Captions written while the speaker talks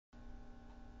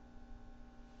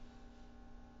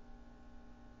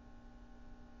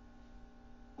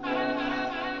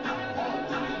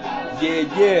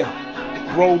Yeah.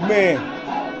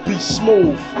 Broman,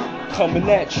 B-Smoove, coming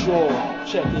at y'all.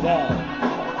 Check it out.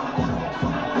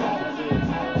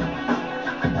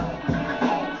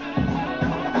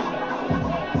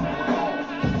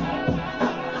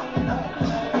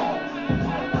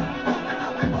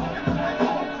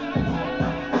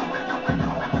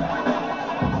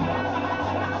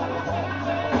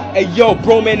 Hey yo,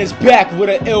 Broman is back with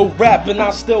an ill rap, and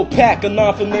I still pack a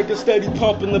 9 for niggas steady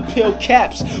pumping the pill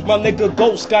caps. My nigga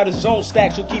Ghost got his own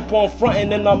stack, so keep on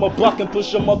frontin' and I'ma buck and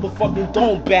push your motherfucking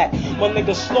dome back. My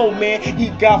nigga Slow, man, he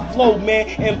got flow, man.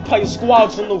 Empire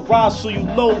squads on the rise, so you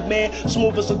know, man.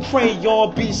 Smooth as a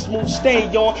crayon, B-Smoove stay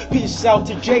on. Peace out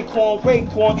to J-Corn,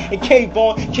 Raycorn, and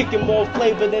K-Von, kicking more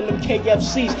flavor than them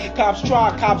KFCs. Cops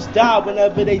try, cops die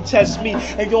whenever they test me.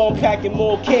 And yo, I'm packing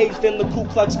more K's than the Ku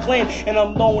Klux Klan, and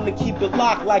I'm known to keep it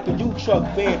locked like a U-Truck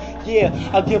van. Yeah,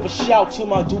 I give a shout to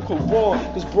my Duke of Ron,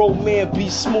 cause Broman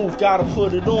B-Smoove gotta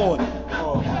put it on.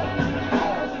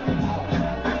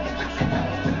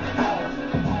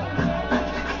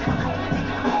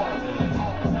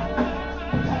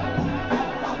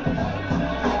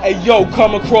 Hey yo,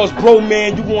 come across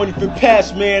Broman, you won't even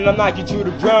pass, man. I knock you to the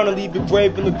ground and leave your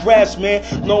grave in the grass, man.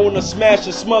 Knowing to smash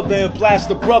and smother and blast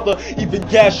a brother, even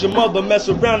gas your mother, mess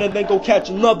around and then go catch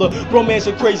another. Broman's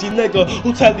a crazy nigga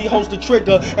who tightly holds the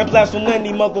trigger and blast on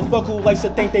any motherfucker who likes to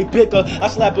think they bigger. I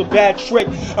slap a bad trick,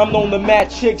 I'm known to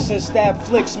mad chicks and stab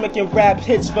flicks, making rap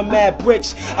hits for mad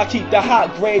bricks. I keep the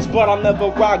hot grades, but I never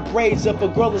rock braids. If a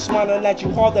girl is smiling at you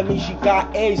hard, that means she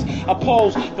got A's. I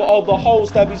pose for all the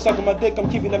hoes that be sucking my dick. I'm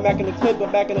keeping them back in the clip,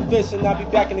 but back in the fist, and I'll be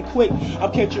back in it quick.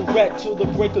 I'm catching wreck till the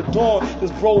break of dawn,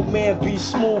 cause Broman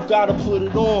B-Smoove gotta put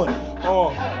it on.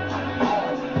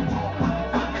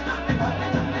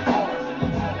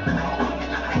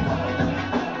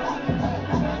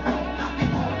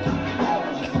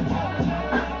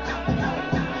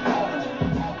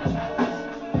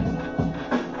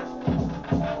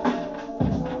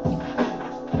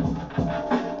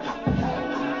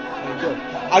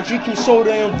 I drink you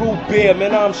soda and root beer,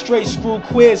 man, I'm straight screw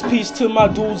quiz. Peace to my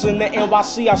dudes in the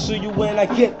NYC, I'll see you when I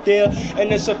get there.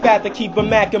 And it's a fact to keep a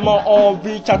Mac in my arm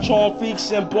reach. I charm freaks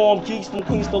and bomb geeks from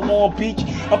Queens to Long Beach.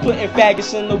 I'm putting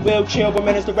faggots in the wheelchair, but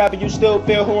man, it's the rapper you still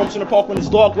feel. Whorums in the park when it's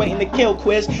dog waiting to kill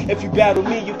quiz. If you battle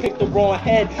me, you pick the wrong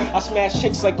head. I smash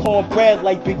chicks like cornbread,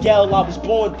 like Big L, I was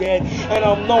born dead. And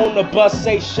I'm known to bust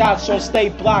 8 shots on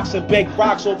state blocks and bake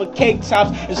rocks over cake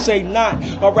tops and say not.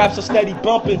 My raps are steady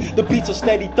bumping, the beats are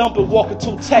steady thumping, walking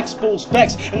 2 textbooks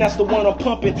vex, and that's the one I'm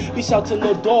pumping. Peace out to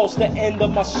no dogs, the end of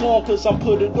my song, cause I'm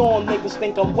put it on. Niggas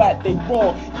think I'm whack, they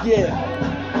wrong, yeah.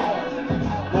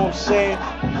 Know what I'm saying?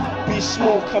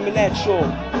 B-Smoove coming at y'all.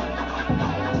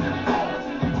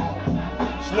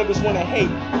 These niggas wanna hate,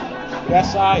 but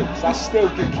that's alright, cause I still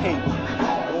get cake. You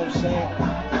know what I'm saying?